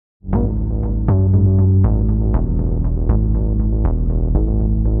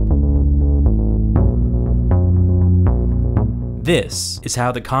This is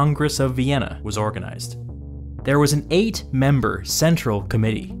how the Congress of Vienna was organized. There was an 8-member central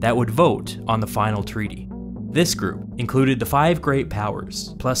committee that would vote on the final treaty. This group included the 5 great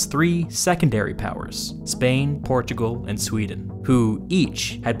powers, plus 3 secondary powers, Spain, Portugal, and Sweden, who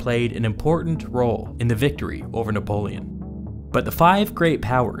each had played an important role in the victory over Napoleon. But the 5 great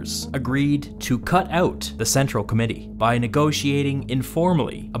powers agreed to cut out the central committee by negotiating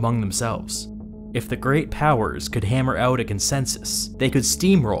informally among themselves. If the great powers could hammer out a consensus, they could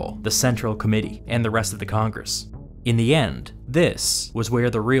steamroll the central committee and the rest of the Congress. In the end, this was where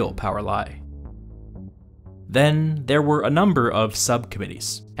the real power lay. Then there were a number of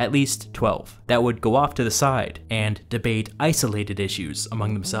subcommittees, at least 12, that would go off to the side and debate isolated issues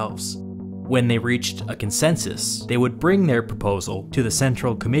among themselves. When they reached a consensus, they would bring their proposal to the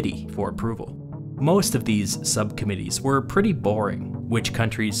central committee for approval. Most of these subcommittees were pretty boring. Which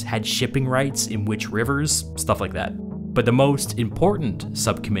countries had shipping rights in which rivers, stuff like that. But the most important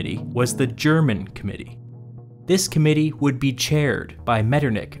subcommittee was the German Committee. This committee would be chaired by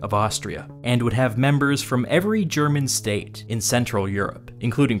Metternich of Austria, and would have members from every German state in Central Europe,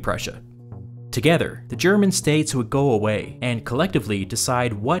 including Prussia. Together, the German states would go away and collectively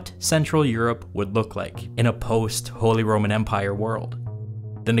decide what Central Europe would look like in a post-Holy Roman Empire world.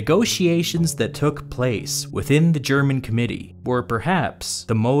 The negotiations that took place within the German Committee were perhaps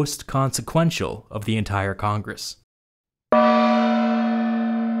the most consequential of the entire Congress.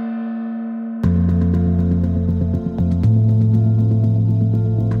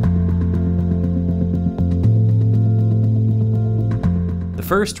 The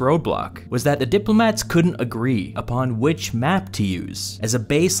first roadblock was that the diplomats couldn't agree upon which map to use as a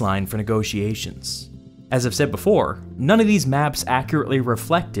baseline for negotiations. As I've said before, none of these maps accurately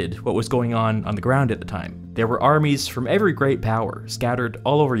reflected what was going on the ground at the time. There were armies from every great power scattered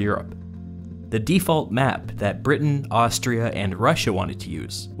all over Europe. The default map that Britain, Austria, and Russia wanted to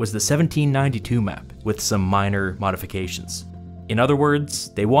use was the 1792 map, with some minor modifications. In other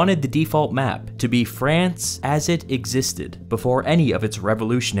words, they wanted the default map to be France as it existed before any of its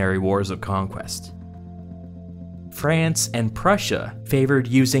revolutionary wars of conquest. France and Prussia favored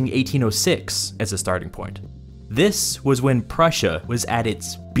using 1806 as a starting point. This was when Prussia was at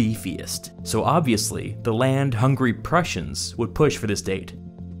its beefiest, so obviously the land-hungry Prussians would push for this date.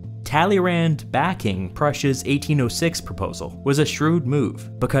 Talleyrand backing Prussia's 1806 proposal was a shrewd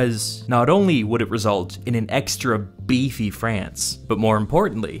move, because not only would it result in an extra beefy France, but more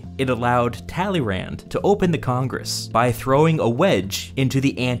importantly, it allowed Talleyrand to open the Congress by throwing a wedge into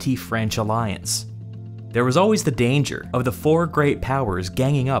the anti-French alliance. There was always the danger of the 4 great powers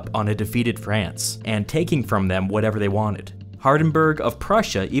ganging up on a defeated France and taking from them whatever they wanted. Hardenberg of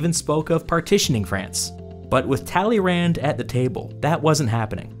Prussia even spoke of partitioning France. But with Talleyrand at the table, that wasn't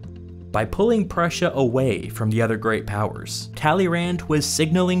happening. By pulling Prussia away from the other great powers, Talleyrand was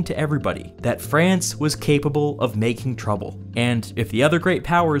signaling to everybody that France was capable of making trouble, and if the other great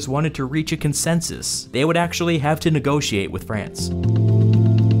powers wanted to reach a consensus, they would actually have to negotiate with France.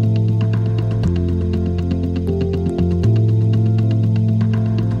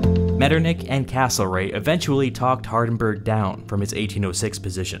 Metternich and Castlereagh eventually talked Hardenberg down from his 1806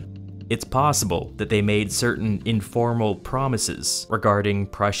 position. It's possible that they made certain informal promises regarding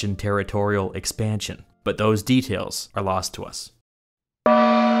Prussian territorial expansion, but those details are lost to us.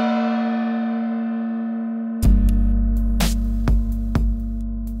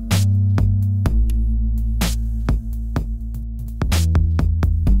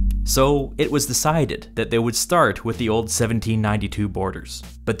 So it was decided that they would start with the old 1792 borders.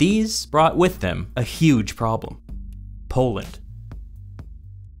 But these brought with them a huge problem: Poland.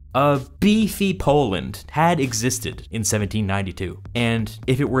 A beefy Poland had existed in 1792, and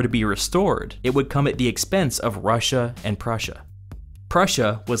if it were to be restored, it would come at the expense of Russia and Prussia.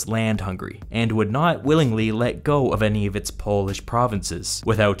 Prussia was land hungry and would not willingly let go of any of its Polish provinces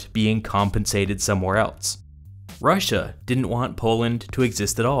without being compensated somewhere else. Russia didn't want Poland to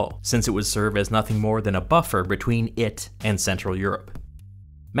exist at all, since it would serve as nothing more than a buffer between it and Central Europe.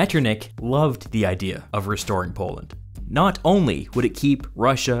 Metternich loved the idea of restoring Poland. Not only would it keep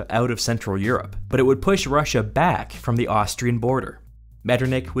Russia out of Central Europe, but it would push Russia back from the Austrian border.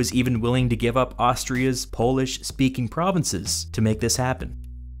 Metternich was even willing to give up Austria's Polish-speaking provinces to make this happen.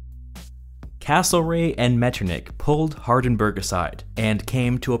 Castlereagh and Metternich pulled Hardenberg aside and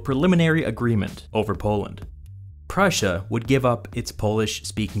came to a preliminary agreement over Poland. Prussia would give up its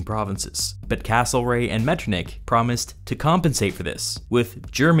Polish-speaking provinces, but Castlereagh and Metternich promised to compensate for this with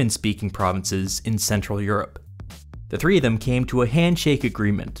German-speaking provinces in Central Europe. The three of them came to a handshake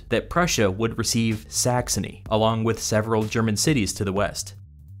agreement that Prussia would receive Saxony, along with several German cities to the west.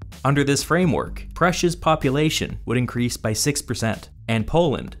 Under this framework, Prussia's population would increase by 6%, and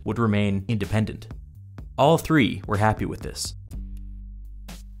Poland would remain independent. All three were happy with this.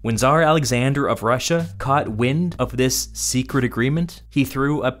 When Tsar Alexander of Russia caught wind of this secret agreement, he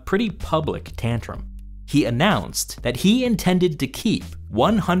threw a pretty public tantrum. He announced that he intended to keep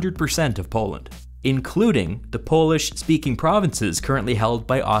 100% of Poland, including the Polish-speaking provinces currently held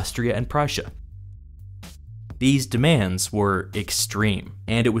by Austria and Prussia. These demands were extreme,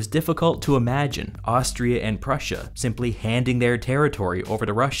 and it was difficult to imagine Austria and Prussia simply handing their territory over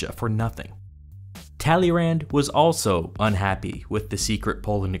to Russia for nothing. Talleyrand was also unhappy with the secret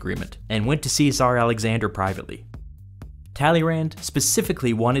Poland agreement and went to see Tsar Alexander privately. Talleyrand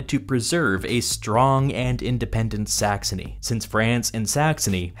specifically wanted to preserve a strong and independent Saxony, since France and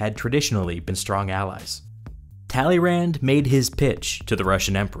Saxony had traditionally been strong allies. Talleyrand made his pitch to the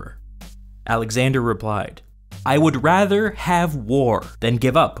Russian emperor. Alexander replied, "I would rather have war than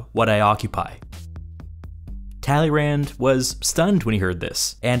give up what I occupy." Talleyrand was stunned when he heard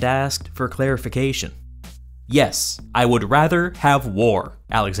this and asked for clarification. "Yes, I would rather have war,"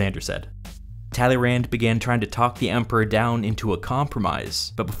 Alexander said. Talleyrand began trying to talk the emperor down into a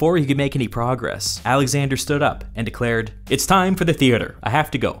compromise, but before he could make any progress, Alexander stood up and declared, "It's time for the theater, I have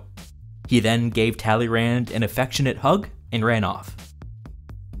to go." He then gave Talleyrand an affectionate hug and ran off.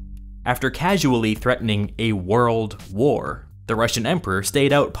 After casually threatening a world war, the Russian emperor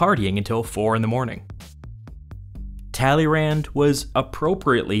stayed out partying until 4 in the morning. Talleyrand was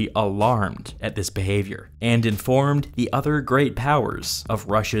appropriately alarmed at this behavior and informed the other great powers of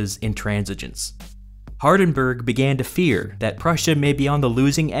Russia's intransigence. Hardenberg began to fear that Prussia may be on the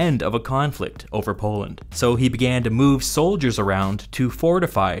losing end of a conflict over Poland, so he began to move soldiers around to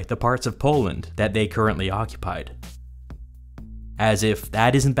fortify the parts of Poland that they currently occupied. As if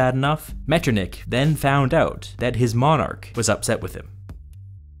that isn't bad enough, Metternich then found out that his monarch was upset with him.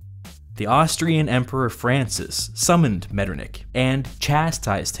 The Austrian Emperor Francis summoned Metternich and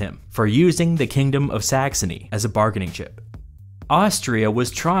chastised him for using the Kingdom of Saxony as a bargaining chip. Austria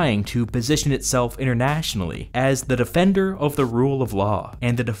was trying to position itself internationally as the defender of the rule of law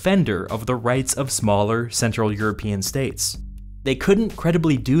and the defender of the rights of smaller Central European states. They couldn't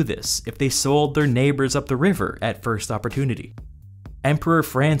credibly do this if they sold their neighbors up the river at first opportunity. Emperor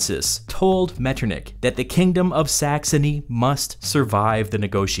Francis told Metternich that the Kingdom of Saxony must survive the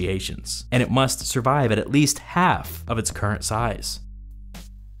negotiations, and it must survive at least half of its current size.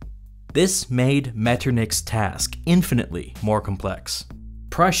 This made Metternich's task infinitely more complex.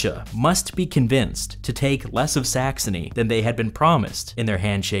 Prussia must be convinced to take less of Saxony than they had been promised in their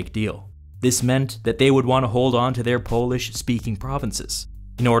handshake deal. This meant that they would want to hold on to their Polish-speaking provinces.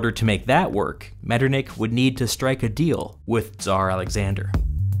 In order to make that work, Metternich would need to strike a deal with Tsar Alexander.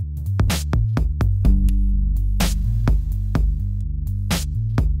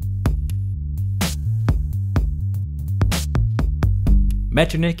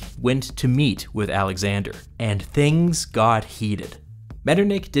 Metternich went to meet with Alexander, and things got heated.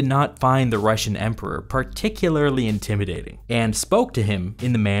 Metternich did not find the Russian emperor particularly intimidating, and spoke to him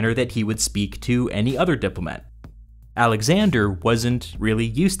in the manner that he would speak to any other diplomat. Alexander wasn't really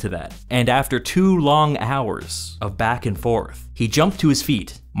used to that, and after 2 long hours of back and forth, he jumped to his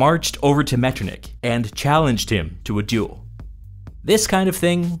feet, marched over to Metternich, and challenged him to a duel. This kind of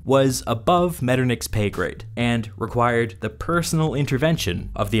thing was above Metternich's pay grade, and required the personal intervention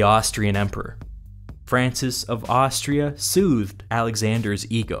of the Austrian emperor. Francis of Austria soothed Alexander's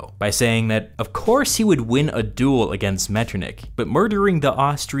ego by saying that of course he would win a duel against Metternich, but murdering the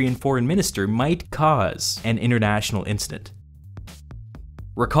Austrian foreign minister might cause an international incident.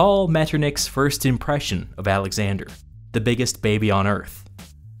 Recall Metternich's first impression of Alexander, the biggest baby on earth.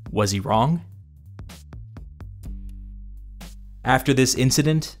 Was he wrong? After this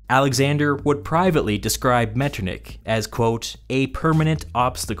incident, Alexander would privately describe Metternich as, quote, a permanent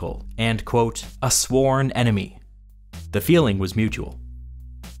obstacle and, quote, a sworn enemy. The feeling was mutual.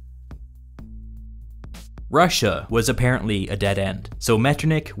 Russia was apparently a dead end, so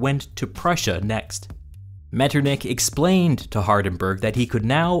Metternich went to Prussia next. Metternich explained to Hardenberg that he could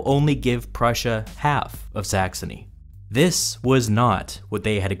now only give Prussia half of Saxony. This was not what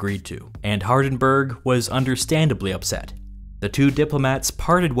they had agreed to, and Hardenberg was understandably upset. The two diplomats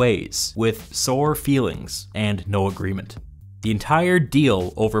parted ways with sore feelings and no agreement. The entire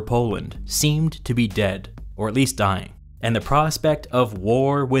deal over Poland seemed to be dead, or at least dying, and the prospect of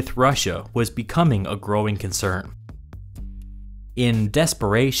war with Russia was becoming a growing concern. In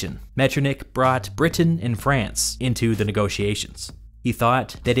desperation, Metternich brought Britain and France into the negotiations. He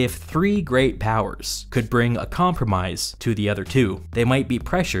thought that if 3 great powers could bring a compromise to the other 2, they might be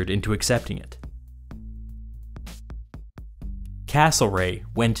pressured into accepting it. Castlereagh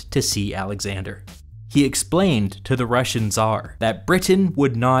went to see Alexander. He explained to the Russian Tsar that Britain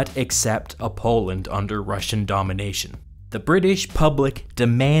would not accept a Poland under Russian domination. The British public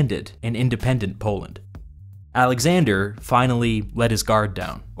demanded an independent Poland. Alexander finally let his guard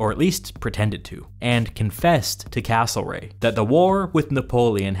down, or at least pretended to, and confessed to Castlereagh that the war with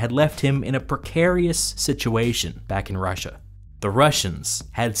Napoleon had left him in a precarious situation back in Russia. The Russians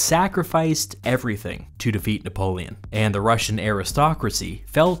had sacrificed everything to defeat Napoleon, and the Russian aristocracy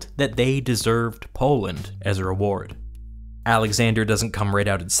felt that they deserved Poland as a reward. Alexander doesn't come right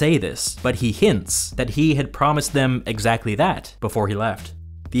out and say this, but he hints that he had promised them exactly that before he left.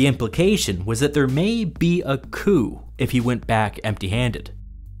 The implication was that there may be a coup if he went back empty-handed.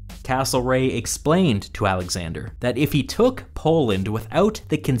 Castlereagh explained to Alexander that if he took Poland without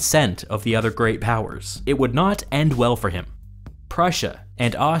the consent of the other great powers, it would not end well for him. Prussia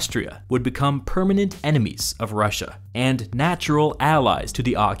and Austria would become permanent enemies of Russia and natural allies to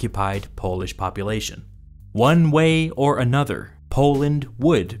the occupied Polish population. One way or another, Poland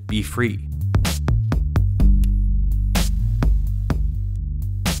would be free.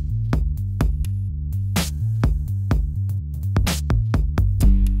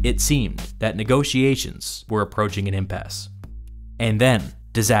 It seemed that negotiations were approaching an impasse. And then,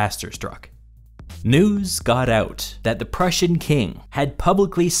 disaster struck. News got out that the Prussian king had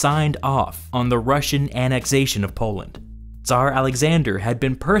publicly signed off on the Russian annexation of Poland. Tsar Alexander had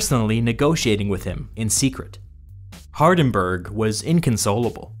been personally negotiating with him in secret. Hardenberg was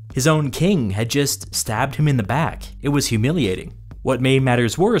inconsolable. His own king had just stabbed him in the back. It was humiliating. What made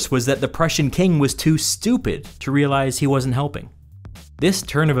matters worse was that the Prussian king was too stupid to realize he wasn't helping. This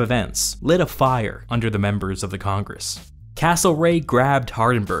turn of events lit a fire under the members of the Congress. Castlereagh grabbed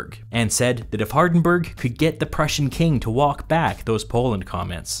Hardenberg and said that if Hardenberg could get the Prussian king to walk back those Poland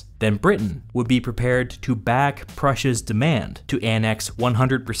comments, then Britain would be prepared to back Prussia's demand to annex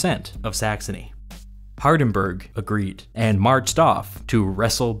 100% of Saxony. Hardenberg agreed and marched off to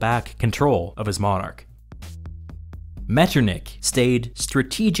wrestle back control of his monarch. Metternich stayed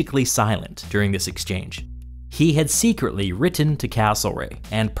strategically silent during this exchange. He had secretly written to Castlereagh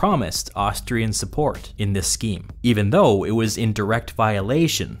and promised Austrian support in this scheme, even though it was in direct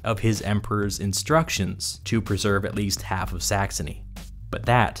violation of his emperor's instructions to preserve at least half of Saxony. But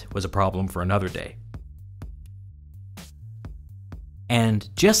that was a problem for another day. And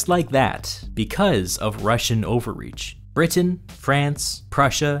just like that, because of Russian overreach, Britain, France,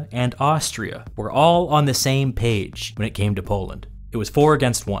 Prussia, and Austria were all on the same page when it came to Poland. It was 4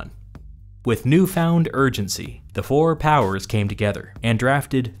 against 1. With newfound urgency, the 4 powers came together and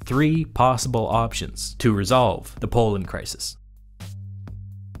drafted 3 possible options to resolve the Poland crisis.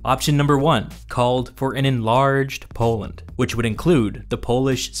 Option number 1 called for an enlarged Poland, which would include the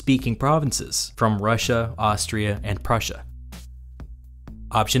Polish-speaking provinces from Russia, Austria, and Prussia.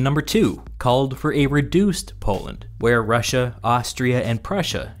 Option number 2 called for a reduced Poland, where Russia, Austria, and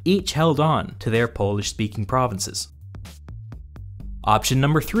Prussia each held on to their Polish-speaking provinces. Option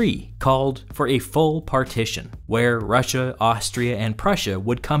number 3 called for a full partition, where Russia, Austria, and Prussia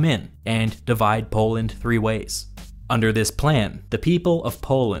would come in and divide Poland 3 ways. Under this plan, the people of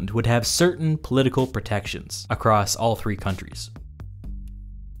Poland would have certain political protections across all 3 countries.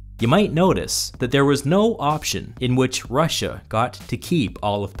 You might notice that there was no option in which Russia got to keep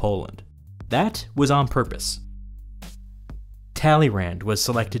all of Poland. That was on purpose. Talleyrand was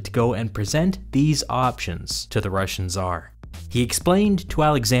selected to go and present these options to the Russian Tsar. He explained to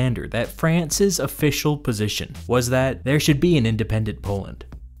Alexander that France's official position was that there should be an independent Poland.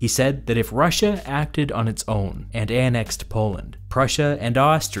 He said that if Russia acted on its own and annexed Poland, Prussia and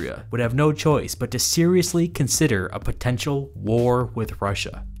Austria would have no choice but to seriously consider a potential war with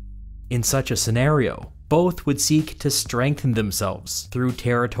Russia. In such a scenario, both would seek to strengthen themselves through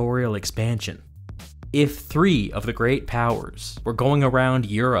territorial expansion. If 3 of the great powers were going around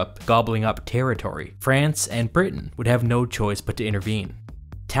Europe gobbling up territory, France and Britain would have no choice but to intervene.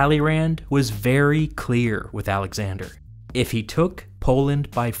 Talleyrand was very clear with Alexander. If he took Poland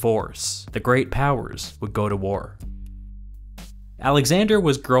by force, the great powers would go to war. Alexander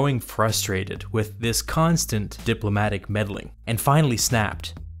was growing frustrated with this constant diplomatic meddling, and finally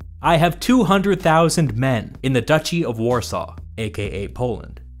snapped. "I have 200,000 men in the Duchy of Warsaw, aka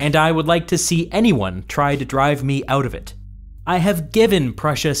Poland, and I would like to see anyone try to drive me out of it. I have given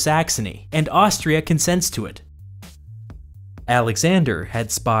Prussia Saxony, and Austria consents to it." Alexander had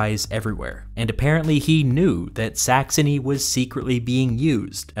spies everywhere, and apparently he knew that Saxony was secretly being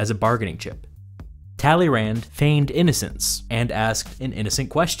used as a bargaining chip. Talleyrand feigned innocence and asked an innocent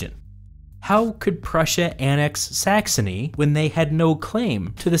question. How could Prussia annex Saxony when they had no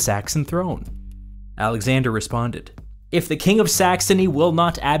claim to the Saxon throne? Alexander responded, If the King of Saxony will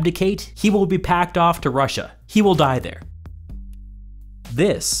not abdicate, he will be packed off to Russia. He will die there.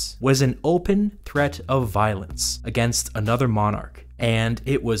 This was an open threat of violence against another monarch, and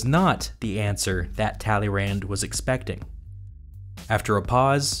it was not the answer that Talleyrand was expecting. After a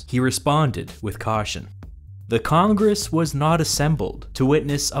pause, he responded with caution. The Congress was not assembled to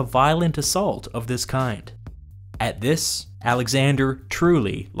witness a violent assault of this kind. At this, Alexander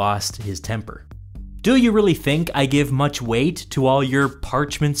truly lost his temper. Do you really think I give much weight to all your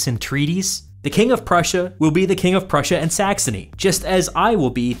parchments and treaties? The King of Prussia will be the King of Prussia and Saxony, just as I will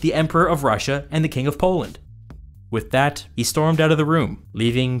be the Emperor of Russia and the King of Poland. With that, he stormed out of the room,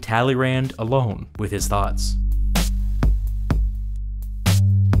 leaving Talleyrand alone with his thoughts.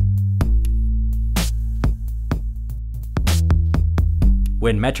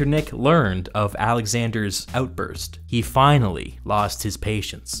 When Metternich learned of Alexander's outburst, he finally lost his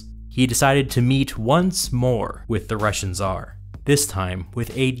patience. He decided to meet once more with the Russian Tsar, this time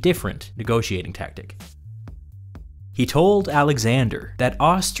with a different negotiating tactic. He told Alexander that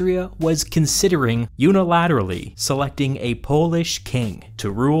Austria was considering unilaterally selecting a Polish king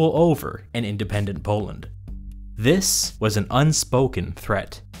to rule over an independent Poland. This was an unspoken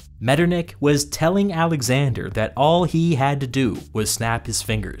threat. Metternich was telling Alexander that all he had to do was snap his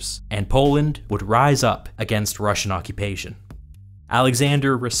fingers, and Poland would rise up against Russian occupation.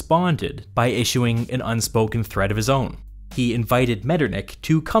 Alexander responded by issuing an unspoken threat of his own. He invited Metternich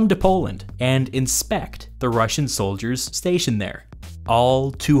to come to Poland and inspect the Russian soldiers stationed there,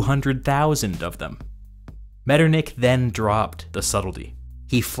 all 200,000 of them. Metternich then dropped the subtlety.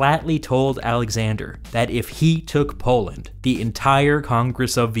 He flatly told Alexander that if he took Poland, the entire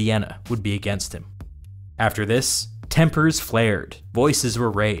Congress of Vienna would be against him. After this, tempers flared, voices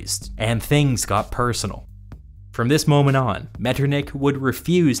were raised, and things got personal. From this moment on, Metternich would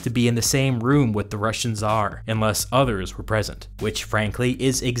refuse to be in the same room with the Russian Tsar unless others were present, which frankly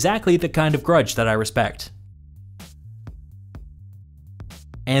is exactly the kind of grudge that I respect.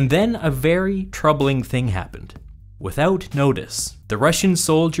 And then a very troubling thing happened. Without notice, the Russian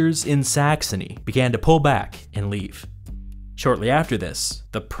soldiers in Saxony began to pull back and leave. Shortly after this,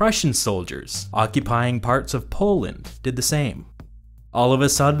 the Prussian soldiers occupying parts of Poland did the same. All of a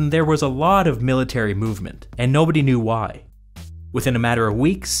sudden, there was a lot of military movement, and nobody knew why. Within a matter of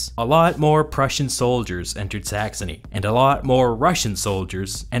weeks, a lot more Prussian soldiers entered Saxony, and a lot more Russian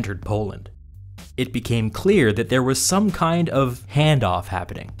soldiers entered Poland. It became clear that there was some kind of handoff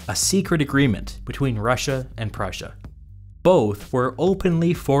happening, a secret agreement between Russia and Prussia. Both were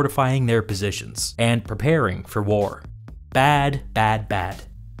openly fortifying their positions and preparing for war. Bad, bad, bad.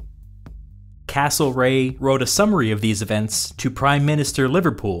 Castlereagh wrote a summary of these events to Prime Minister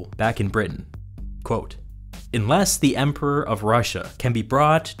Liverpool back in Britain. Quote, "Unless the Emperor of Russia can be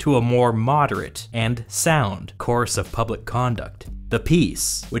brought to a more moderate and sound course of public conduct, the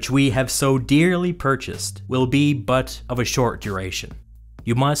peace, which we have so dearly purchased, will be but of a short duration.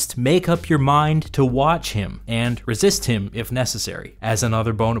 You must make up your mind to watch him and resist him if necessary, as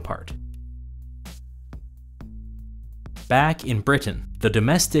another Bonaparte." Back in Britain, the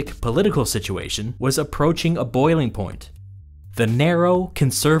domestic political situation was approaching a boiling point. The narrow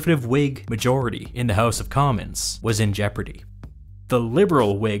conservative Whig majority in the House of Commons was in jeopardy. The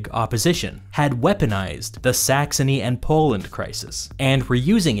liberal Whig opposition had weaponized the Saxony and Poland crisis, and were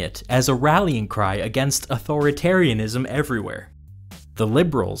using it as a rallying cry against authoritarianism everywhere. The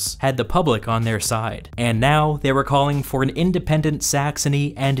liberals had the public on their side, and now they were calling for an independent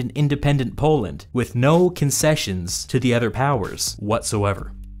Saxony and an independent Poland, with no concessions to the other powers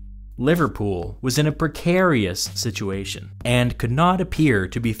whatsoever. Liverpool was in a precarious situation, and could not appear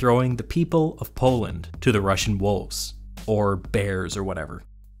to be throwing the people of Poland to the Russian wolves, or bears or whatever.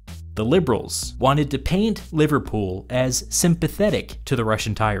 The liberals wanted to paint Liverpool as sympathetic to the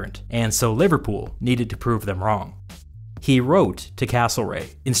Russian tyrant, and so Liverpool needed to prove them wrong. He wrote to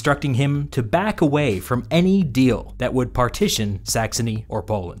Castlereagh, instructing him to back away from any deal that would partition Saxony or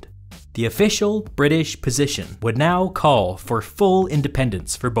Poland. The official British position would now call for full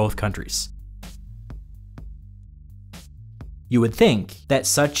independence for both countries. You would think that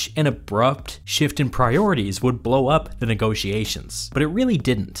such an abrupt shift in priorities would blow up the negotiations, but it really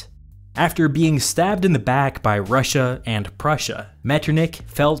didn't. After being stabbed in the back by Russia and Prussia, Metternich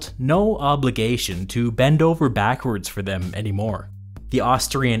felt no obligation to bend over backwards for them anymore. The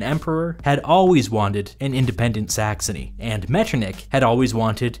Austrian emperor had always wanted an independent Saxony, and Metternich had always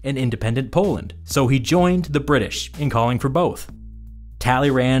wanted an independent Poland, so he joined the British in calling for both.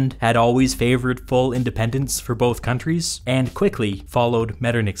 Talleyrand had always favored full independence for both countries, and quickly followed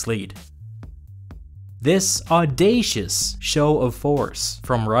Metternich's lead. This audacious show of force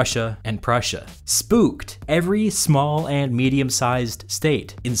from Russia and Prussia spooked every small and medium-sized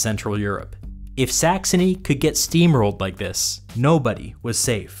state in Central Europe. If Saxony could get steamrolled like this, nobody was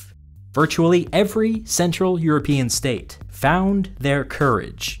safe. Virtually every Central European state found their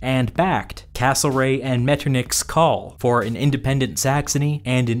courage and backed Castlereagh and Metternich's call for an independent Saxony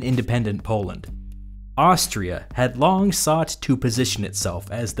and an independent Poland. Austria had long sought to position itself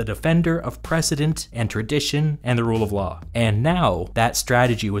as the defender of precedent and tradition and the rule of law, and now that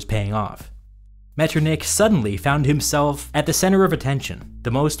strategy was paying off. Metternich suddenly found himself at the center of attention, the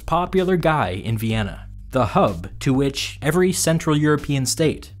most popular guy in Vienna, the hub to which every Central European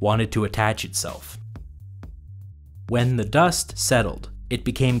state wanted to attach itself. When the dust settled, it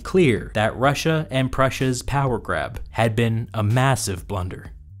became clear that Russia and Prussia's power grab had been a massive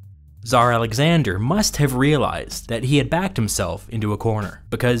blunder. Tsar Alexander must have realized that he had backed himself into a corner,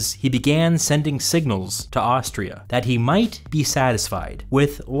 because he began sending signals to Austria that he might be satisfied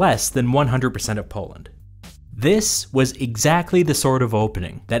with less than 100% of Poland. This was exactly the sort of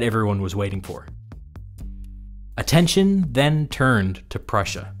opening that everyone was waiting for. Attention then turned to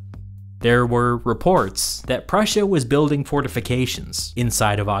Prussia. There were reports that Prussia was building fortifications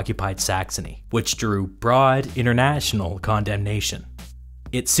inside of occupied Saxony, which drew broad international condemnation.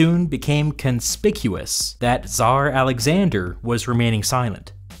 It soon became conspicuous that Tsar Alexander was remaining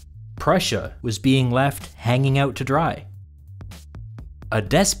silent. Prussia was being left hanging out to dry. A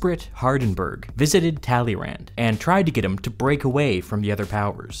desperate Hardenberg visited Talleyrand and tried to get him to break away from the other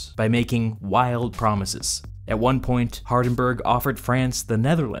powers by making wild promises. At one point, Hardenberg offered France the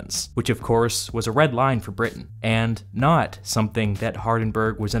Netherlands, which of course was a red line for Britain, and not something that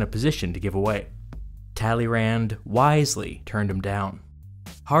Hardenberg was in a position to give away. Talleyrand wisely turned him down.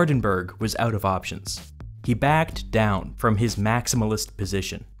 Hardenberg was out of options. He backed down from his maximalist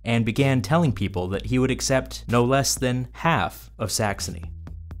position and began telling people that he would accept no less than half of Saxony.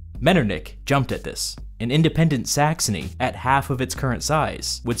 Metternich jumped at this. An independent Saxony at half of its current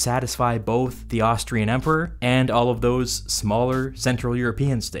size would satisfy both the Austrian Emperor and all of those smaller Central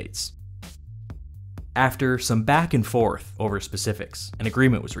European states. After some back and forth over specifics, an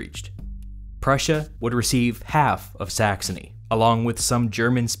agreement was reached. Prussia would receive half of Saxony, along with some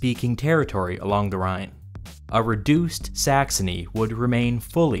German-speaking territory along the Rhine. A reduced Saxony would remain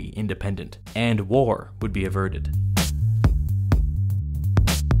fully independent, and war would be averted.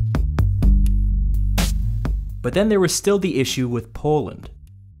 But then there was still the issue with Poland.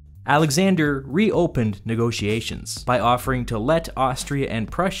 Alexander reopened negotiations by offering to let Austria and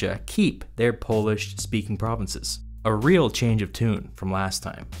Prussia keep their Polish-speaking provinces, a real change of tune from last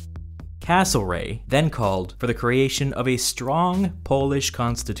time. Castlereagh then called for the creation of a strong Polish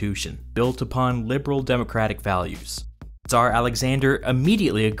constitution built upon liberal democratic values. Tsar Alexander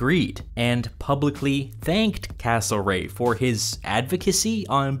immediately agreed and publicly thanked Castlereagh for his advocacy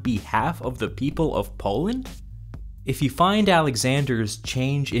on behalf of the people of Poland. If you find Alexander's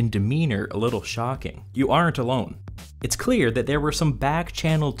change in demeanor a little shocking, you aren't alone. It's clear that there were some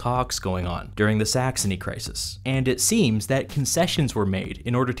back-channel talks going on during the Saxony crisis, and it seems that concessions were made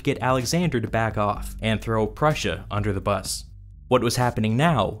in order to get Alexander to back off and throw Prussia under the bus. What was happening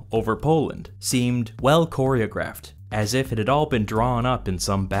now over Poland seemed well choreographed, as if it had all been drawn up in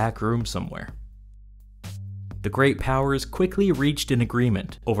some back room somewhere. The great powers quickly reached an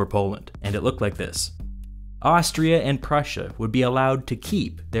agreement over Poland, and it looked like this. Austria and Prussia would be allowed to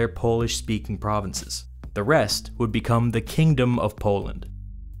keep their Polish-speaking provinces. The rest would become the Kingdom of Poland.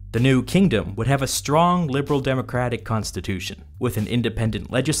 The new kingdom would have a strong liberal democratic constitution, with an independent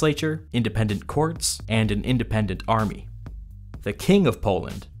legislature, independent courts, and an independent army. The King of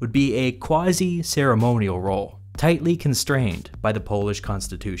Poland would be a quasi-ceremonial role, tightly constrained by the Polish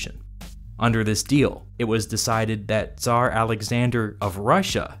constitution. Under this deal, it was decided that Tsar Alexander of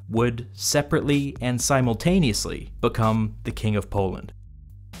Russia would separately and simultaneously become the King of Poland.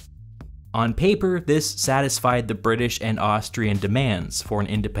 On paper, this satisfied the British and Austrian demands for an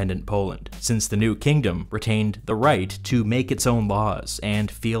independent Poland, since the new kingdom retained the right to make its own laws and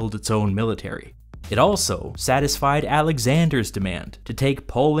field its own military. It also satisfied Alexander's demand to take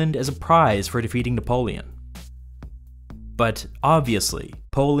Poland as a prize for defeating Napoleon. But obviously,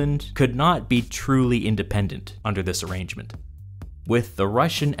 Poland could not be truly independent under this arrangement. With the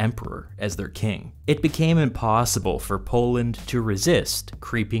Russian emperor as their king, it became impossible for Poland to resist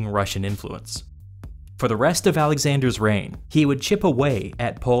creeping Russian influence. For the rest of Alexander's reign, he would chip away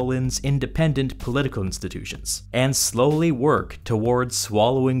at Poland's independent political institutions and slowly work towards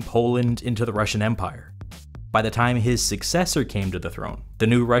swallowing Poland into the Russian Empire. By the time his successor came to the throne, the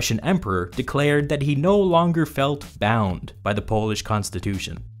new Russian emperor declared that he no longer felt bound by the Polish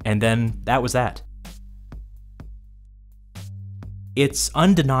constitution, and then that was that. It's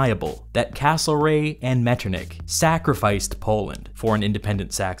undeniable that Castlereagh and Metternich sacrificed Poland for an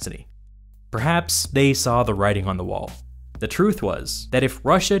independent Saxony. Perhaps they saw the writing on the wall. The truth was that if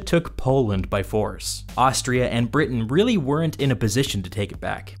Russia took Poland by force, Austria and Britain really weren't in a position to take it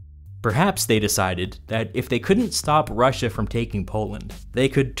back. Perhaps they decided that if they couldn't stop Russia from taking Poland, they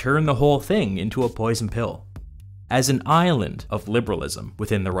could turn the whole thing into a poison pill. As an island of liberalism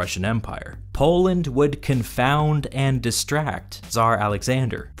within the Russian Empire, Poland would confound and distract Tsar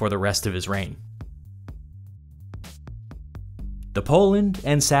Alexander for the rest of his reign. The Poland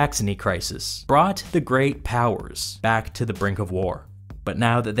and Saxony crisis brought the great powers back to the brink of war. But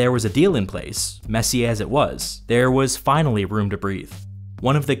now that there was a deal in place, messy as it was, there was finally room to breathe.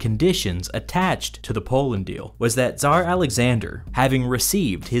 One of the conditions attached to the Poland deal was that Tsar Alexander, having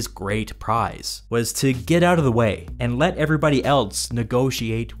received his great prize, was to get out of the way and let everybody else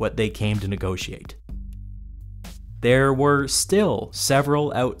negotiate what they came to negotiate. There were still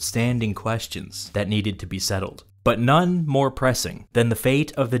several outstanding questions that needed to be settled, but none more pressing than the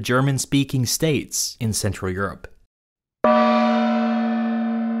fate of the German-speaking states in Central Europe.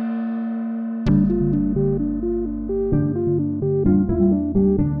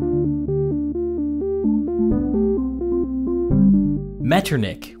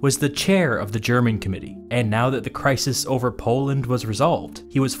 Metternich was the chair of the German Committee, and now that the crisis over Poland was resolved,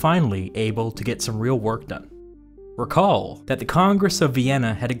 he was finally able to get some real work done. Recall that the Congress of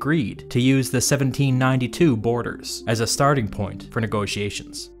Vienna had agreed to use the 1792 borders as a starting point for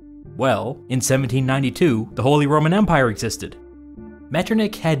negotiations. Well, in 1792, the Holy Roman Empire existed.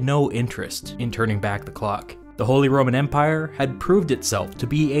 Metternich had no interest in turning back the clock. The Holy Roman Empire had proved itself to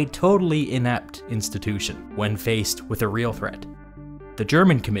be a totally inept institution when faced with a real threat. The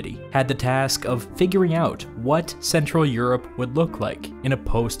German Committee had the task of figuring out what Central Europe would look like in a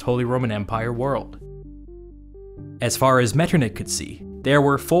post-Holy Roman Empire world. As far as Metternich could see, there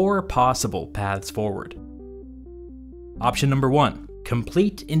were 4 possible paths forward. Option number 1,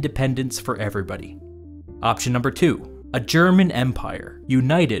 complete independence for everybody. Option number 2, a German empire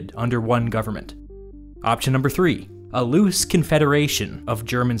united under one government. Option number 3, a loose confederation of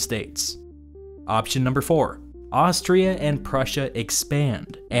German states. Option number 4, Austria and Prussia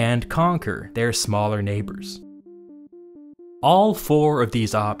expand and conquer their smaller neighbors. All 4 of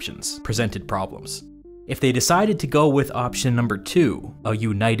these options presented problems. If they decided to go with option number 2, a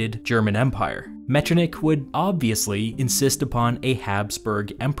united German empire, Metternich would obviously insist upon a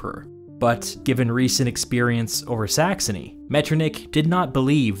Habsburg emperor. But given recent experience over Saxony, Metternich did not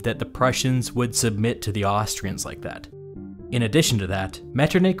believe that the Prussians would submit to the Austrians like that. In addition to that,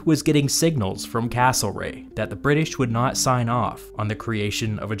 Metternich was getting signals from Castlereagh that the British would not sign off on the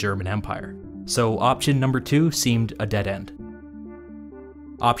creation of a German empire, so option number 2 seemed a dead end.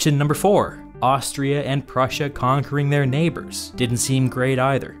 Option number 4, Austria and Prussia conquering their neighbors, didn't seem great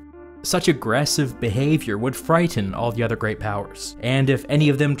either. Such aggressive behavior would frighten all the other great powers, and if any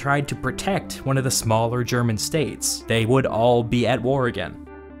of them tried to protect one of the smaller German states, they would all be at war again.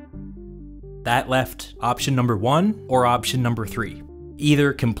 That left option number 1 or option number 3,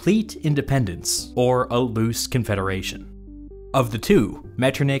 either complete independence or a loose confederation. Of the two,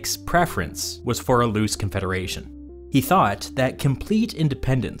 Metternich's preference was for a loose confederation. He thought that complete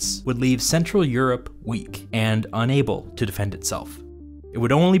independence would leave Central Europe weak and unable to defend itself. It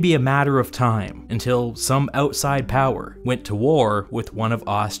would only be a matter of time until some outside power went to war with one of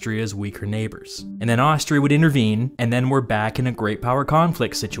Austria's weaker neighbors, and then Austria would intervene, and then we're back in a great power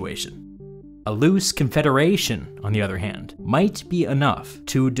conflict situation. A loose confederation, on the other hand, might be enough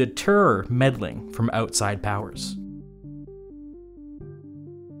to deter meddling from outside powers.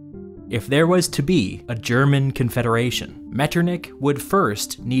 If there was to be a German confederation, Metternich would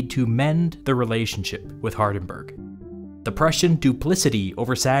first need to mend the relationship with Hardenberg. The Prussian duplicity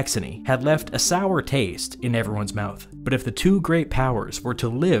over Saxony had left a sour taste in everyone's mouth, but if the two great powers were to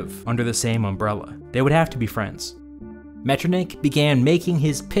live under the same umbrella, they would have to be friends. Metternich began making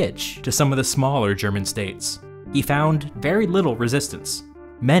his pitch to some of the smaller German states. He found very little resistance.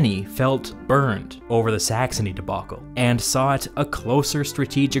 Many felt burned over the Saxony debacle and sought a closer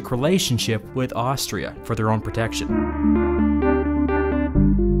strategic relationship with Austria for their own protection.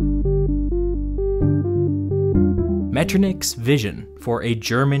 Metternich's vision for a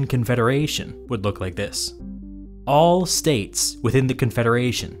German confederation would look like this. All states within the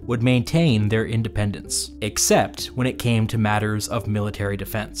confederation would maintain their independence, except when it came to matters of military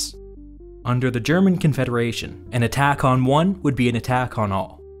defense. Under the German confederation, an attack on one would be an attack on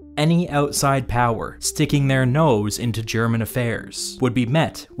all. Any outside power sticking their nose into German affairs would be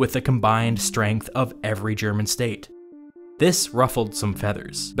met with the combined strength of every German state. This ruffled some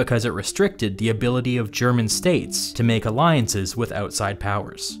feathers, because it restricted the ability of German states to make alliances with outside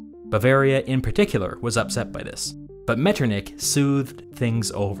powers. Bavaria in particular was upset by this, but Metternich soothed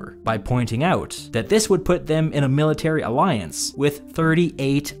things over by pointing out that this would put them in a military alliance with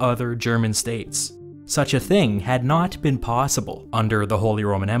 38 other German states. Such a thing had not been possible under the Holy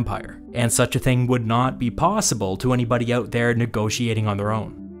Roman Empire, and such a thing would not be possible to anybody out there negotiating on their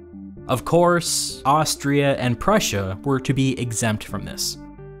own. Of course, Austria and Prussia were to be exempt from this.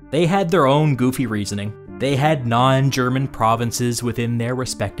 They had their own goofy reasoning. They had non-German provinces within their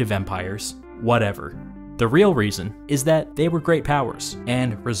respective empires. Whatever. The real reason is that they were great powers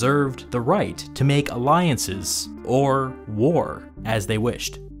and reserved the right to make alliances or war as they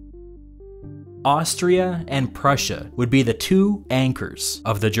wished. Austria and Prussia would be the two anchors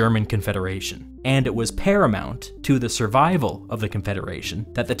of the German Confederation, and it was paramount to the survival of the Confederation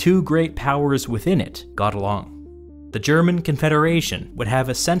that the two great powers within it got along. The German Confederation would have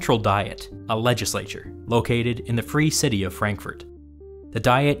a central diet, a legislature, located in the free city of Frankfurt. The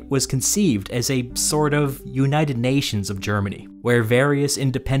diet was conceived as a sort of United Nations of Germany, where various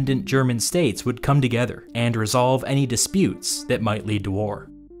independent German states would come together and resolve any disputes that might lead to war.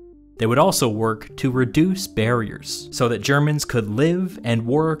 They would also work to reduce barriers so that Germans could live and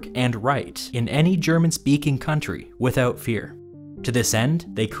work and write in any German-speaking country without fear. To this end,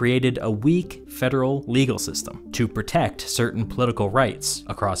 they created a weak federal legal system to protect certain political rights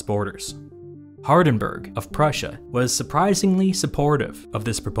across borders. Hardenberg of Prussia was surprisingly supportive of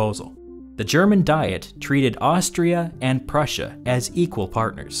this proposal. The German Diet treated Austria and Prussia as equal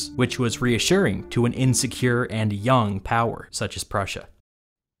partners, which was reassuring to an insecure and young power such as Prussia.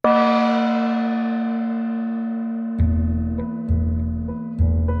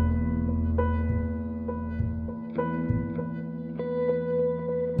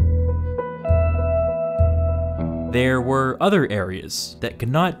 There were other areas that could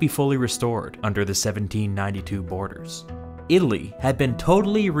not be fully restored under the 1792 borders. Italy had been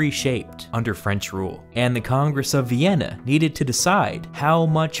totally reshaped under French rule, and the Congress of Vienna needed to decide how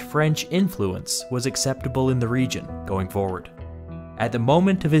much French influence was acceptable in the region going forward. At the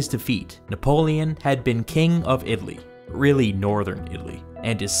moment of his defeat, Napoleon had been king of Italy, really northern Italy,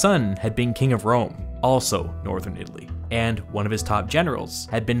 and his son had been king of Rome, also northern Italy, and one of his top generals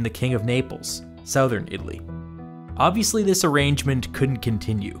had been the king of Naples, southern Italy. Obviously, this arrangement couldn't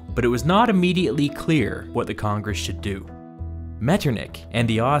continue, but it was not immediately clear what the Congress should do. Metternich and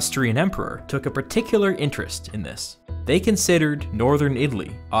the Austrian emperor took a particular interest in this. They considered northern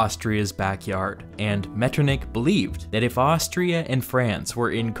Italy Austria's backyard, and Metternich believed that if Austria and France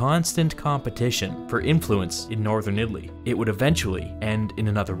were in constant competition for influence in northern Italy, it would eventually end in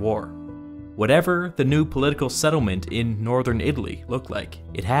another war. Whatever the new political settlement in northern Italy looked like,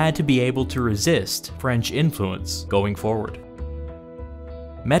 it had to be able to resist French influence going forward.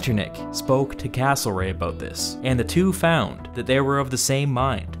 Metternich spoke to Castlereagh about this, and the two found that they were of the same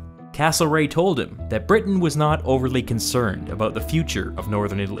mind. Castlereagh told him that Britain was not overly concerned about the future of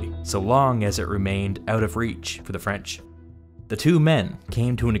northern Italy, so long as it remained out of reach for the French. The two men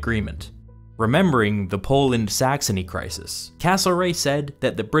came to an agreement. Remembering the Poland-Saxony crisis, Castlereagh said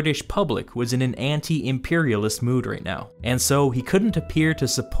that the British public was in an anti-imperialist mood right now, and so he couldn't appear to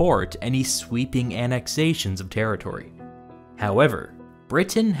support any sweeping annexations of territory. However,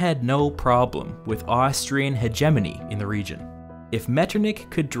 Britain had no problem with Austrian hegemony in the region. If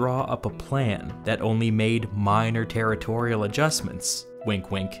Metternich could draw up a plan that only made minor territorial adjustments, wink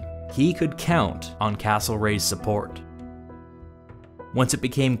wink, he could count on Castlereagh's support. Once it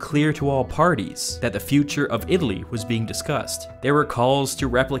became clear to all parties that the future of Italy was being discussed, there were calls to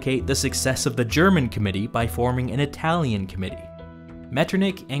replicate the success of the German committee by forming an Italian committee.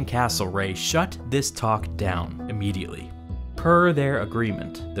 Metternich and Castlereagh shut this talk down immediately. Per their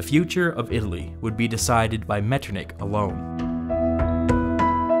agreement, the future of Italy would be decided by Metternich alone.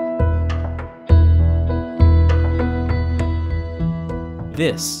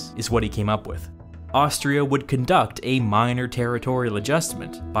 This is what he came up with. Austria would conduct a minor territorial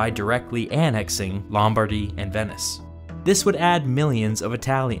adjustment by directly annexing Lombardy and Venice. This would add millions of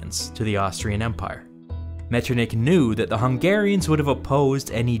Italians to the Austrian Empire. Metternich knew that the Hungarians would have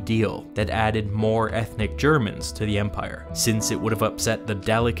opposed any deal that added more ethnic Germans to the empire, since it would have upset the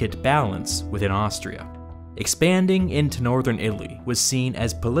delicate balance within Austria. Expanding into northern Italy was seen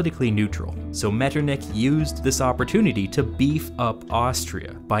as politically neutral, so Metternich used this opportunity to beef up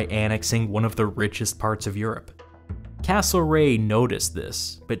Austria by annexing one of the richest parts of Europe. Castlereagh noticed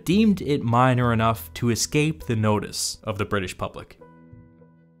this, but deemed it minor enough to escape the notice of the British public.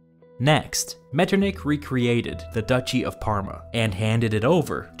 Next, Metternich recreated the Duchy of Parma and handed it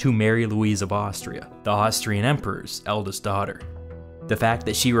over to Mary Louise of Austria, the Austrian Emperor's eldest daughter. The fact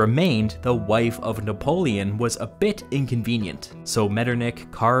that she remained the wife of Napoleon was a bit inconvenient, so Metternich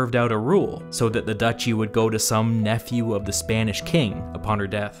carved out a rule so that the duchy would go to some nephew of the Spanish king upon her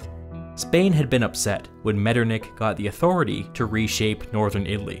death. Spain had been upset when Metternich got the authority to reshape northern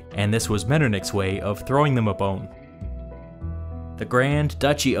Italy, and this was Metternich's way of throwing them a bone. The Grand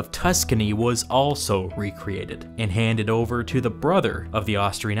Duchy of Tuscany was also recreated and handed over to the brother of the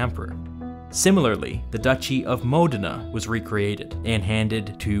Austrian Emperor. Similarly, the Duchy of Modena was recreated and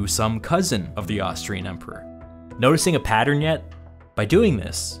handed to some cousin of the Austrian Emperor. Noticing a pattern yet? By doing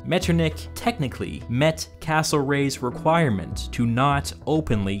this, Metternich technically met Castlereagh's requirement to not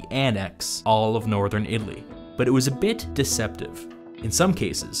openly annex all of northern Italy, but it was a bit deceptive. In some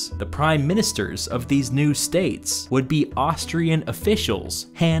cases, the prime ministers of these new states would be Austrian officials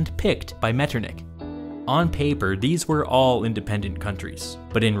hand-picked by Metternich. On paper, these were all independent countries,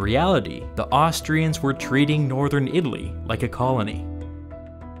 but in reality, the Austrians were treating northern Italy like a colony.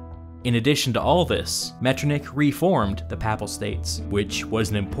 In addition to all this, Metternich reformed the Papal States, which was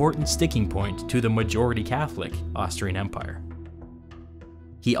an important sticking point to the majority Catholic Austrian Empire.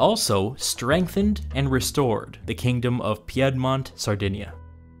 He also strengthened and restored the Kingdom of Piedmont-Sardinia.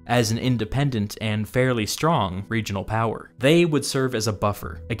 As an independent and fairly strong regional power, they would serve as a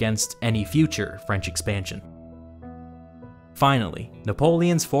buffer against any future French expansion. Finally,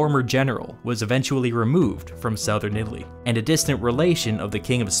 Napoleon's former general was eventually removed from southern Italy, and a distant relation of the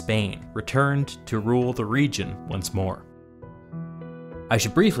King of Spain returned to rule the region once more. I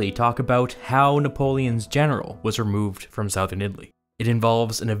should briefly talk about how Napoleon's general was removed from southern Italy. It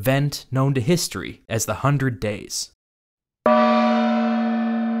involves an event known to history as the 100 Days.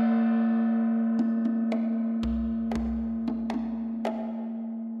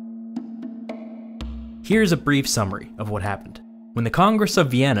 Here's a brief summary of what happened. When the Congress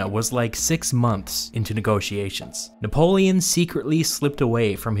of Vienna was like 6 months into negotiations, Napoleon secretly slipped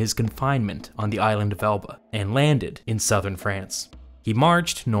away from his confinement on the island of Elba and landed in southern France. He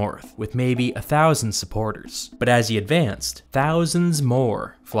marched north with maybe 1,000 supporters, but as he advanced, thousands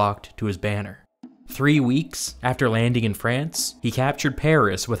more flocked to his banner. 3 weeks after landing in France, he captured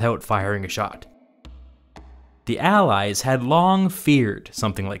Paris without firing a shot. The Allies had long feared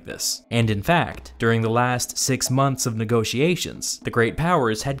something like this, and in fact, during the last 6 months of negotiations, the great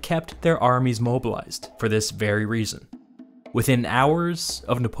powers had kept their armies mobilized for this very reason. Within hours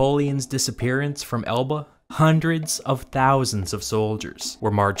of Napoleon's disappearance from Elba, hundreds of thousands of soldiers were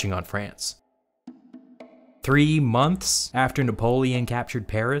marching on France. 3 months after Napoleon captured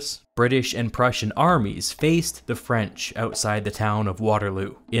Paris, British and Prussian armies faced the French outside the town of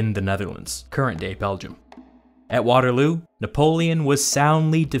Waterloo in the Netherlands, current-day Belgium. At Waterloo, Napoleon was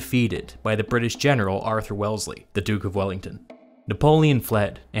soundly defeated by the British general Arthur Wellesley, the Duke of Wellington. Napoleon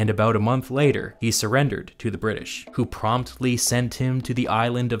fled, and about a month later, he surrendered to the British, who promptly sent him to the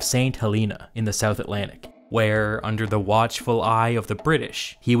island of St. Helena in the South Atlantic, where, under the watchful eye of the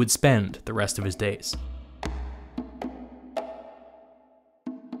British, he would spend the rest of his days.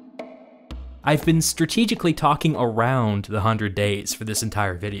 I've been strategically talking around the 100 Days for this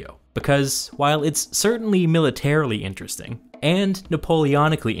entire video, because while it's certainly militarily interesting, and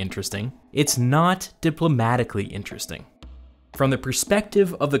Napoleonically interesting, it's not diplomatically interesting. From the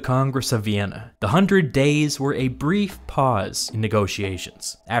perspective of the Congress of Vienna, the 100 Days were a brief pause in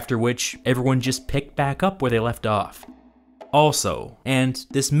negotiations, after which everyone just picked back up where they left off. Also, and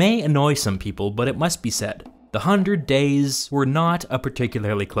this may annoy some people, but it must be said, the 100 Days were not a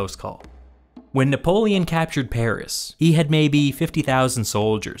particularly close call. When Napoleon captured Paris, he had maybe 50,000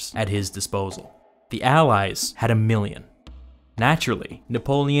 soldiers at his disposal. The Allies had 1 million. Naturally,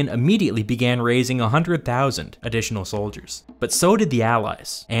 Napoleon immediately began raising 100,000 additional soldiers, but so did the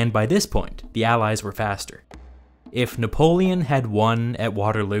Allies, and by this point, the Allies were faster. If Napoleon had won at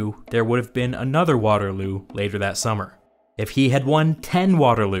Waterloo, there would have been another Waterloo later that summer. If he had won 10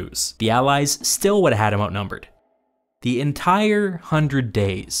 Waterloos, the Allies still would have had him outnumbered. The entire 100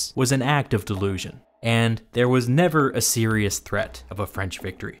 Days was an act of delusion, and there was never a serious threat of a French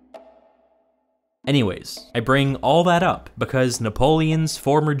victory. Anyways, I bring all that up because Napoleon's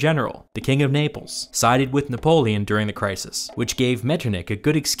former general, the King of Naples, sided with Napoleon during the crisis, which gave Metternich a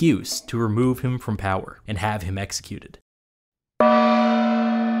good excuse to remove him from power and have him executed.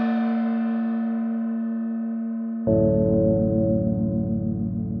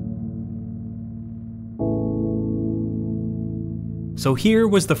 So here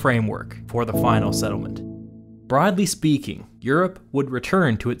was the framework for the final settlement. Broadly speaking, Europe would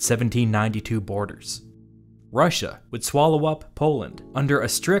return to its 1792 borders. Russia would swallow up Poland under a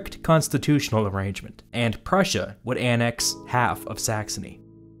strict constitutional arrangement, and Prussia would annex half of Saxony.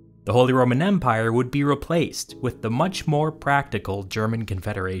 The Holy Roman Empire would be replaced with the much more practical German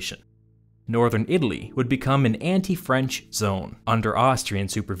Confederation. Northern Italy would become an anti-French zone under Austrian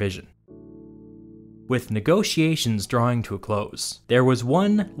supervision. With negotiations drawing to a close, there was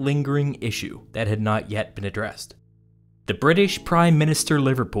one lingering issue that had not yet been addressed. The British Prime Minister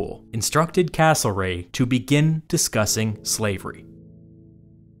Liverpool instructed Castlereagh to begin discussing slavery.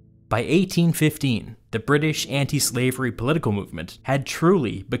 By 1815, the British anti-slavery political movement had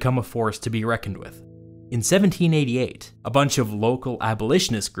truly become a force to be reckoned with. In 1788, a bunch of local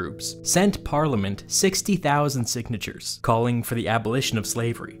abolitionist groups sent Parliament 60,000 signatures calling for the abolition of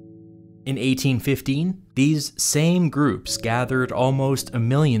slavery. In 1815, these same groups gathered almost 1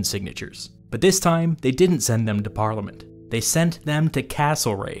 million signatures, but this time they didn't send them to Parliament. They sent them to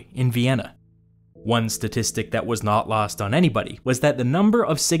Castlereagh in Vienna. One statistic that was not lost on anybody was that the number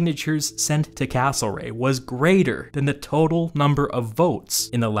of signatures sent to Castlereagh was greater than the total number of votes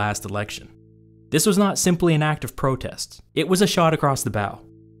in the last election. This was not simply an act of protest, it was a shot across the bow.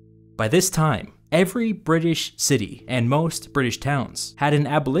 By this time, every British city and most British towns had an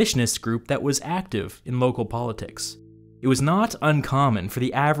abolitionist group that was active in local politics. It was not uncommon for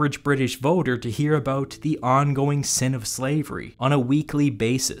the average British voter to hear about the ongoing sin of slavery on a weekly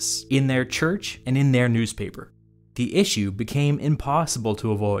basis in their church and in their newspaper. The issue became impossible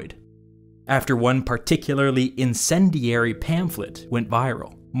to avoid. After one particularly incendiary pamphlet went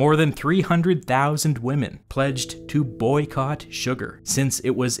viral, more than 300,000 women pledged to boycott sugar since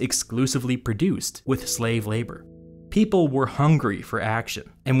it was exclusively produced with slave labor. People were hungry for action,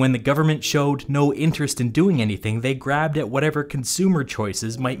 and when the government showed no interest in doing anything, they grabbed at whatever consumer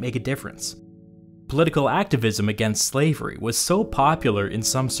choices might make a difference. Political activism against slavery was so popular in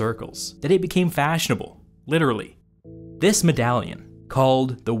some circles that it became fashionable, literally. This medallion,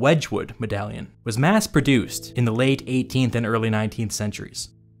 called the Wedgwood Medallion, was mass-produced in the late 18th and early 19th centuries.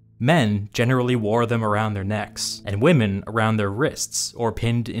 Men generally wore them around their necks, and women around their wrists or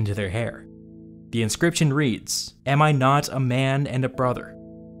pinned into their hair. The inscription reads, "Am I not a man and a brother?"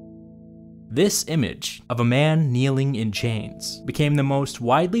 This image of a man kneeling in chains became the most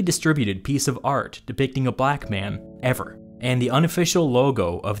widely distributed piece of art depicting a black man ever, and the unofficial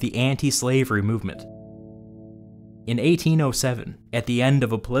logo of the anti-slavery movement. In 1807, at the end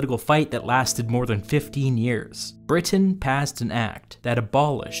of a political fight that lasted more than 15 years, Britain passed an act that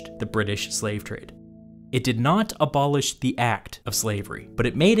abolished the British slave trade. It did not abolish the act of slavery, but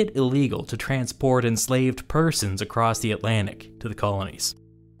it made it illegal to transport enslaved persons across the Atlantic to the colonies.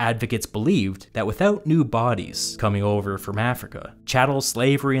 Advocates believed that without new bodies coming over from Africa, chattel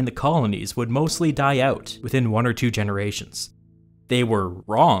slavery in the colonies would mostly die out within 1 or 2 generations. They were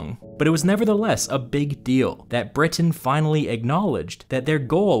wrong, but it was nevertheless a big deal that Britain finally acknowledged that their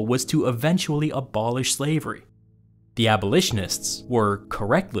goal was to eventually abolish slavery. The abolitionists were,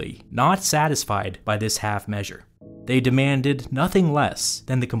 correctly, not satisfied by this half measure. They demanded nothing less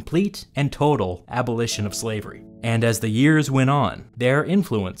than the complete and total abolition of slavery, and as the years went on, their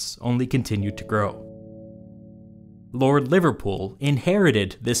influence only continued to grow. Lord Liverpool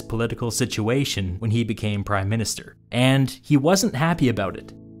inherited this political situation when he became Prime Minister, and he wasn't happy about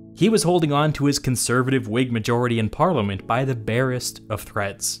it. He was holding on to his conservative Whig majority in Parliament by the barest of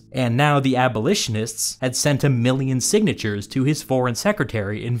threads, and now the abolitionists had sent 1 million signatures to his Foreign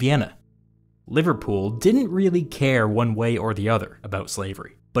Secretary in Vienna. Liverpool didn't really care one way or the other about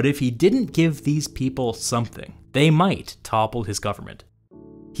slavery, but if he didn't give these people something, they might topple his government.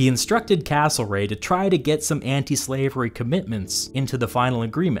 He instructed Castlereagh to try to get some anti-slavery commitments into the final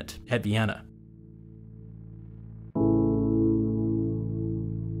agreement at Vienna.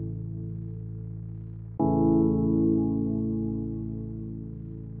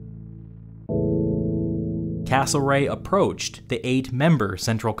 Castlereagh approached the 8-member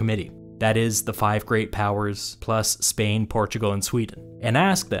Central Committee, that is, the 5 great powers plus Spain, Portugal, and Sweden, and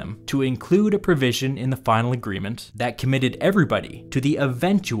asked them to include a provision in the final agreement that committed everybody to the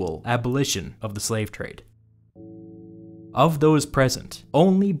eventual abolition of the slave trade. Of those present,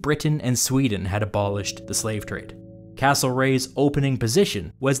 only Britain and Sweden had abolished the slave trade. Castlereagh's opening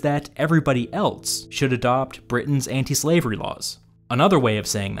position was that everybody else should adopt Britain's anti-slavery laws. Another way of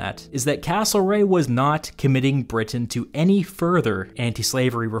saying that is that Castlereagh was not committing Britain to any further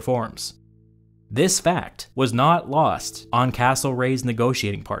anti-slavery reforms. This fact was not lost on Castlereagh's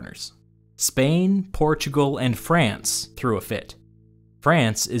negotiating partners. Spain, Portugal, and France threw a fit.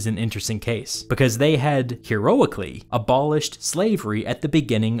 France is an interesting case because they had heroically abolished slavery at the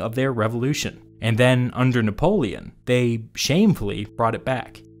beginning of their revolution, and then under Napoleon, they shamefully brought it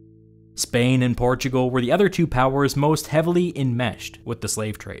back. Spain and Portugal were the other two powers most heavily enmeshed with the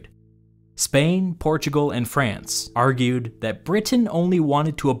slave trade. Spain, Portugal, and France argued that Britain only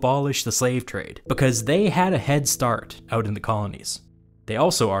wanted to abolish the slave trade because they had a head start out in the colonies. They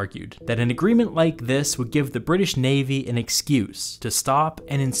also argued that an agreement like this would give the British Navy an excuse to stop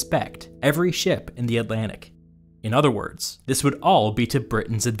and inspect every ship in the Atlantic. In other words, this would all be to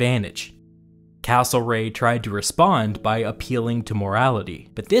Britain's advantage. Castlereagh tried to respond by appealing to morality,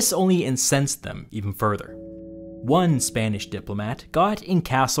 but this only incensed them even further. One Spanish diplomat got in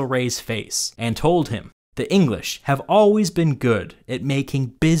Castlereagh's face and told him, "The English have always been good at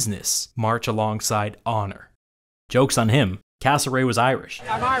making business march alongside honor." Joke's on him, Castlereagh was Irish.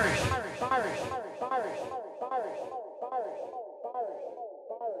 I'm Irish.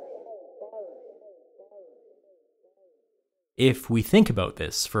 If we think about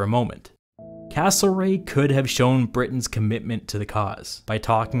this for a moment, Castlereagh could have shown Britain's commitment to the cause by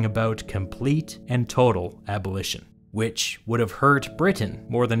talking about complete and total abolition, which would have hurt Britain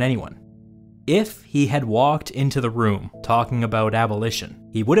more than anyone. If he had walked into the room talking about abolition,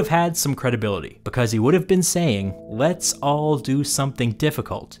 he would have had some credibility because he would have been saying, "Let's all do something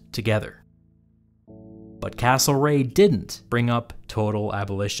difficult together." But Castlereagh didn't bring up total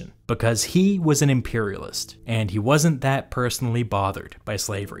abolition because he was an imperialist and he wasn't that personally bothered by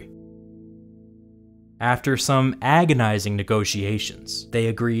slavery. After some agonizing negotiations, they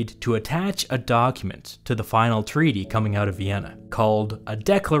agreed to attach a document to the final treaty coming out of Vienna, called a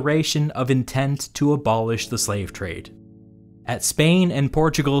Declaration of Intent to Abolish the Slave Trade. At Spain and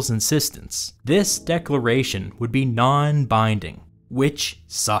Portugal's insistence, this declaration would be non-binding, which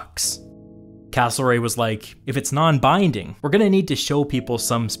sucks. Castlereagh was like, if it's non-binding, we're gonna need to show people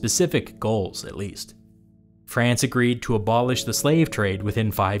some specific goals at least. France agreed to abolish the slave trade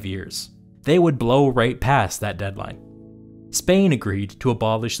within 5 years. They would blow right past that deadline. Spain agreed to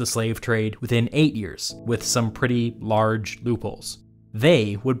abolish the slave trade within 8 years, with some pretty large loopholes.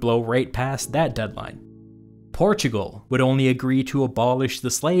 They would blow right past that deadline. Portugal would only agree to abolish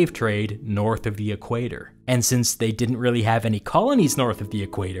the slave trade north of the equator, and since they didn't really have any colonies north of the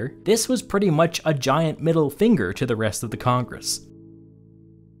equator, this was pretty much a giant middle finger to the rest of the Congress.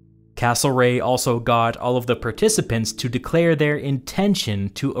 Castlereagh also got all of the participants to declare their intention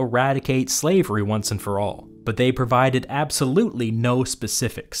to eradicate slavery once and for all, but they provided absolutely no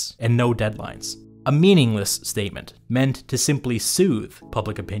specifics and no deadlines. A meaningless statement meant to simply soothe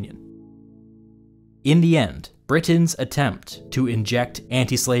public opinion. In the end, Britain's attempt to inject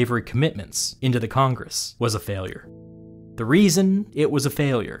anti-slavery commitments into the Congress was a failure. The reason it was a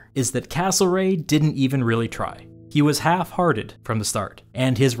failure is that Castlereagh didn't even really try. He was half-hearted from the start,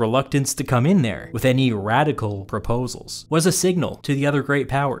 and his reluctance to come in there with any radical proposals was a signal to the other great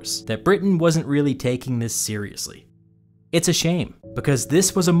powers that Britain wasn't really taking this seriously. It's a shame, because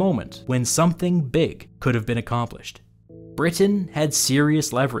this was a moment when something big could have been accomplished. Britain had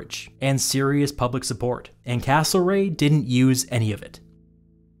serious leverage and serious public support, and Castlereagh didn't use any of it.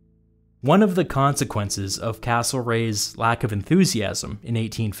 One of the consequences of Castlereagh's lack of enthusiasm in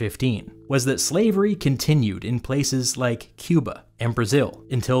 1815 was that slavery continued in places like Cuba and Brazil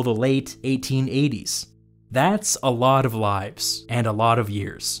until the late 1880s. That's a lot of lives and a lot of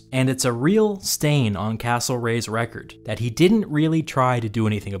years, and it's a real stain on Castlereagh's record that he didn't really try to do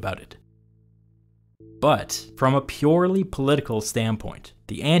anything about it. But from a purely political standpoint,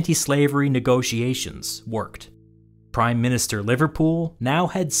 the anti-slavery negotiations worked. Prime Minister Liverpool now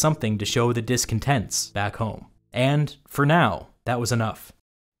had something to show the discontents back home. And, for now, that was enough.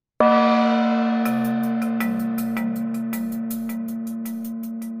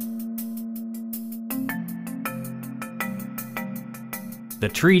 The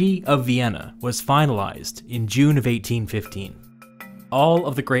Treaty of Vienna was finalized in June of 1815. All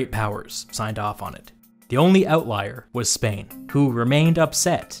of the great powers signed off on it. The only outlier was Spain, who remained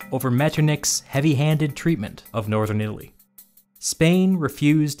upset over Metternich's heavy-handed treatment of northern Italy. Spain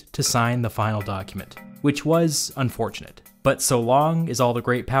refused to sign the final document, which was unfortunate, but so long as all the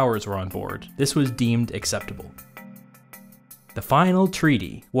great powers were on board, this was deemed acceptable. The final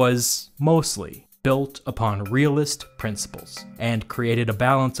treaty was mostly built upon realist principles and created a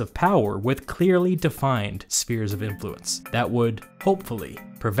balance of power with clearly defined spheres of influence that would, hopefully,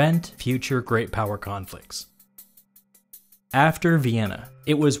 prevent future great power conflicts. After Vienna,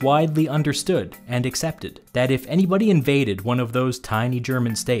 it was widely understood and accepted that if anybody invaded one of those tiny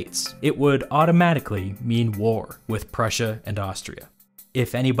German states, it would automatically mean war with Prussia and Austria.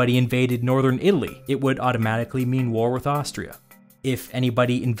 If anybody invaded northern Italy, it would automatically mean war with Austria. If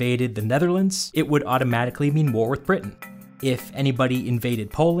anybody invaded the Netherlands, it would automatically mean war with Britain. If anybody invaded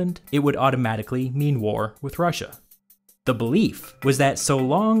Poland, it would automatically mean war with Russia. The belief was that so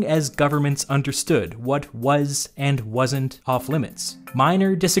long as governments understood what was and wasn't off limits,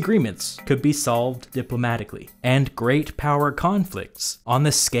 minor disagreements could be solved diplomatically, and great power conflicts on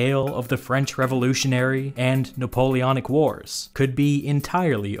the scale of the French Revolutionary and Napoleonic Wars could be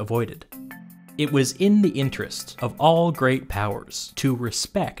entirely avoided. It was in the interest of all great powers to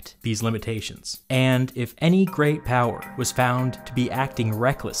respect these limitations, and if any great power was found to be acting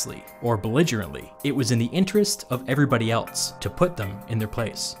recklessly or belligerently, it was in the interest of everybody else to put them in their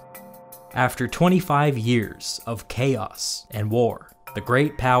place. After 25 years of chaos and war, the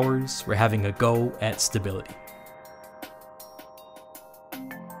great powers were having a go at stability.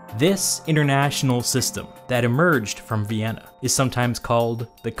 This international system that emerged from Vienna is sometimes called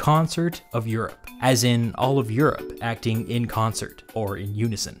the Concert of Europe, as in all of Europe acting in concert or in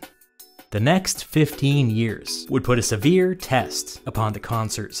unison. The next 15 years would put a severe test upon the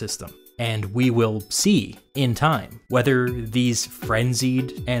concert system, and we will see, in time, whether these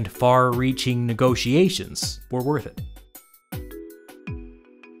frenzied and far-reaching negotiations were worth it.